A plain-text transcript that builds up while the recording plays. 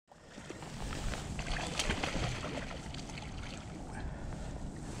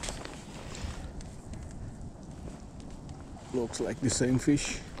Looks like the same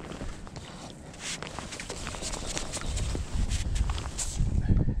fish.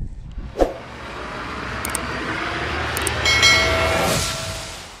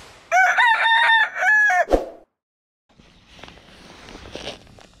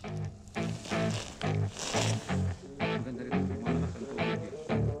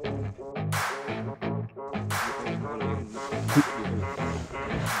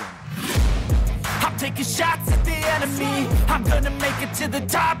 Taking shots at the enemy, I'm gonna make it to the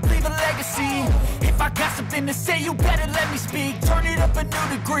top, leave a legacy. If I got something to say, you better let me speak. Turn it up a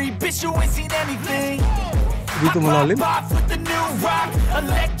new degree, bitch, you ain't seen anything. I pop off with the new rock,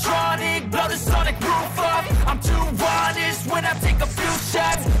 electronic, blow the sonic roof up. I'm too honest when I take a few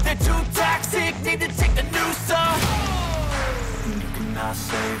shots. They're too toxic, need to take the noose off. You cannot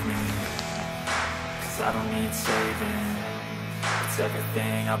save me, cause I don't need saving. It's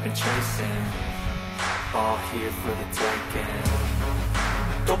everything I've been chasing, all here for the taking.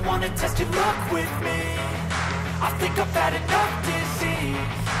 Don't wanna test your luck with me, I think I've had enough disease.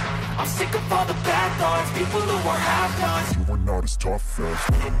 I'm sick of all the bad thoughts, people who are half-nots. You are not as tough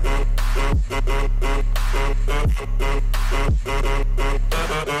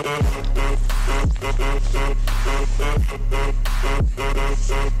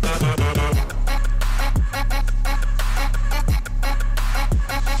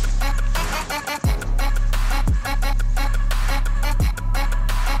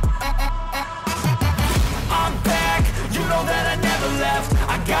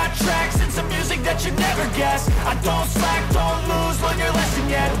tracks and some music that you never guessed. I don't slack, don't lose, learn your lesson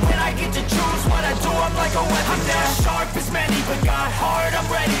yet. When I get to choose what I do, I'm like a weapon now. Sharp as many, but got hard, I'm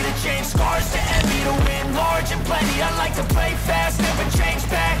ready to change. Scars to envy, to win large and plenty. I like to play fast, never change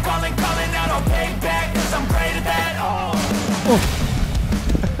back. Calling out, I'll pay back, cause I'm great at that. Oh.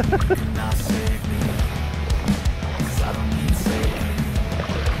 You cannot save me, cause I don't need saving.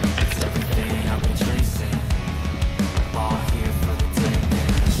 It's everything I've been chasing, all here for the taking.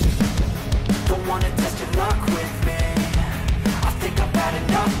 Don't wanna test your luck with me, I think I've had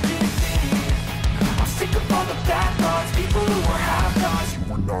enough disease. I'm sick of all the bad thoughts, people who are half-nots.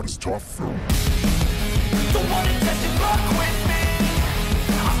 You are not as tough though. Don't wanna test your luck with me,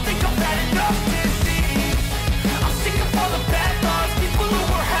 I think I've had enough disease. I'm sick of all the bad thoughts, people who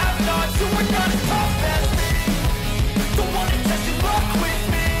are half-nots, who are not as tough as me. Don't wanna test your luck with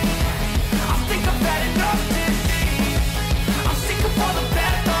me, I think I've had enough disease. I'm sick of all the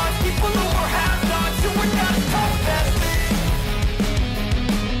bad thoughts, people who are half-nots, who are not as tough as me.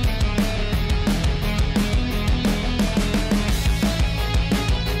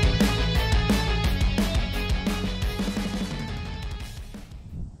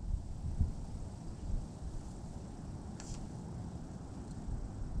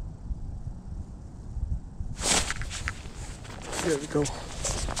 There we go.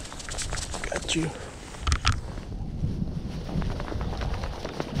 Got you.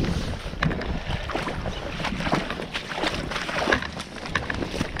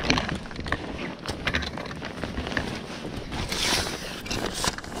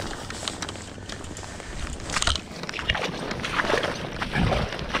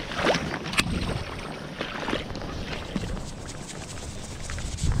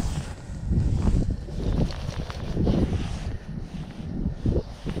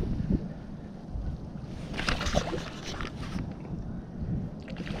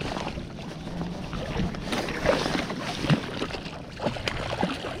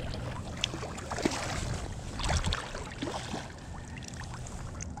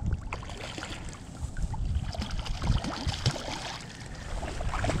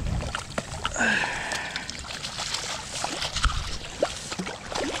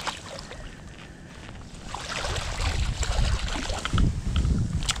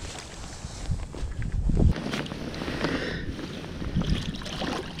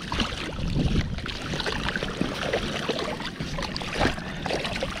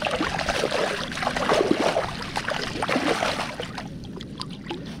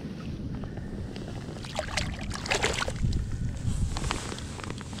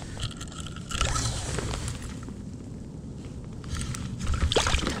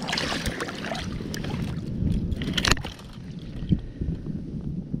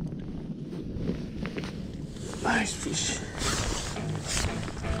 Nice fish.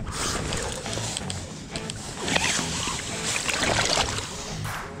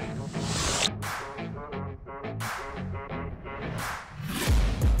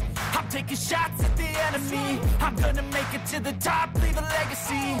 I'm taking shots at the enemy, I'm gonna make it to the top, leave a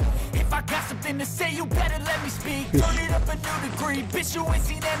legacy. If I got something to say, you better let me speak. Turn it up a new degree, bitch, you ain't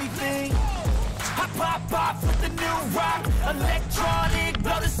seen anything. I pop off with the new rock, electronic,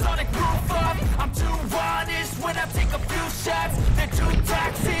 blow the sonic roof up. I'm too honest when I take a few shots. They're too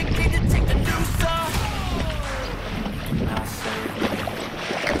toxic, need to take the noose off. Now save me,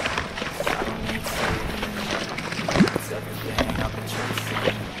 I don't need saving. It's everything I've been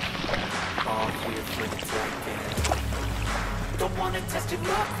chasing, all here for the taking. Don't wanna test your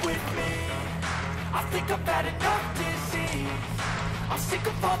luck with me, I think I've had enough disease. I'm sick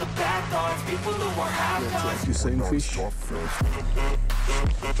of all the bad thoughts, people who are half-nots. You same fish.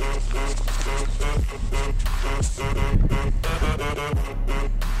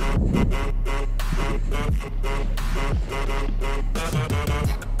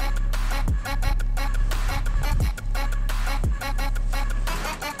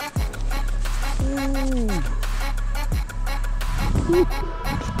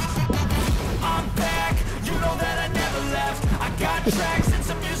 I'm back, you know that I never left. I got tracks and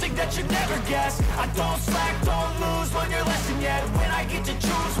some music that you never guess. I don't slack, don't lose, learn your lesson yet. When I get to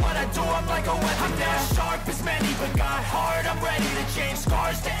choose what I do, I'm like a weapon. I'm not sharp as many, but got heart, I'm ready to change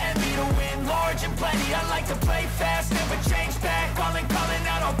scars to envy, to win large and plenty. I like to play fair,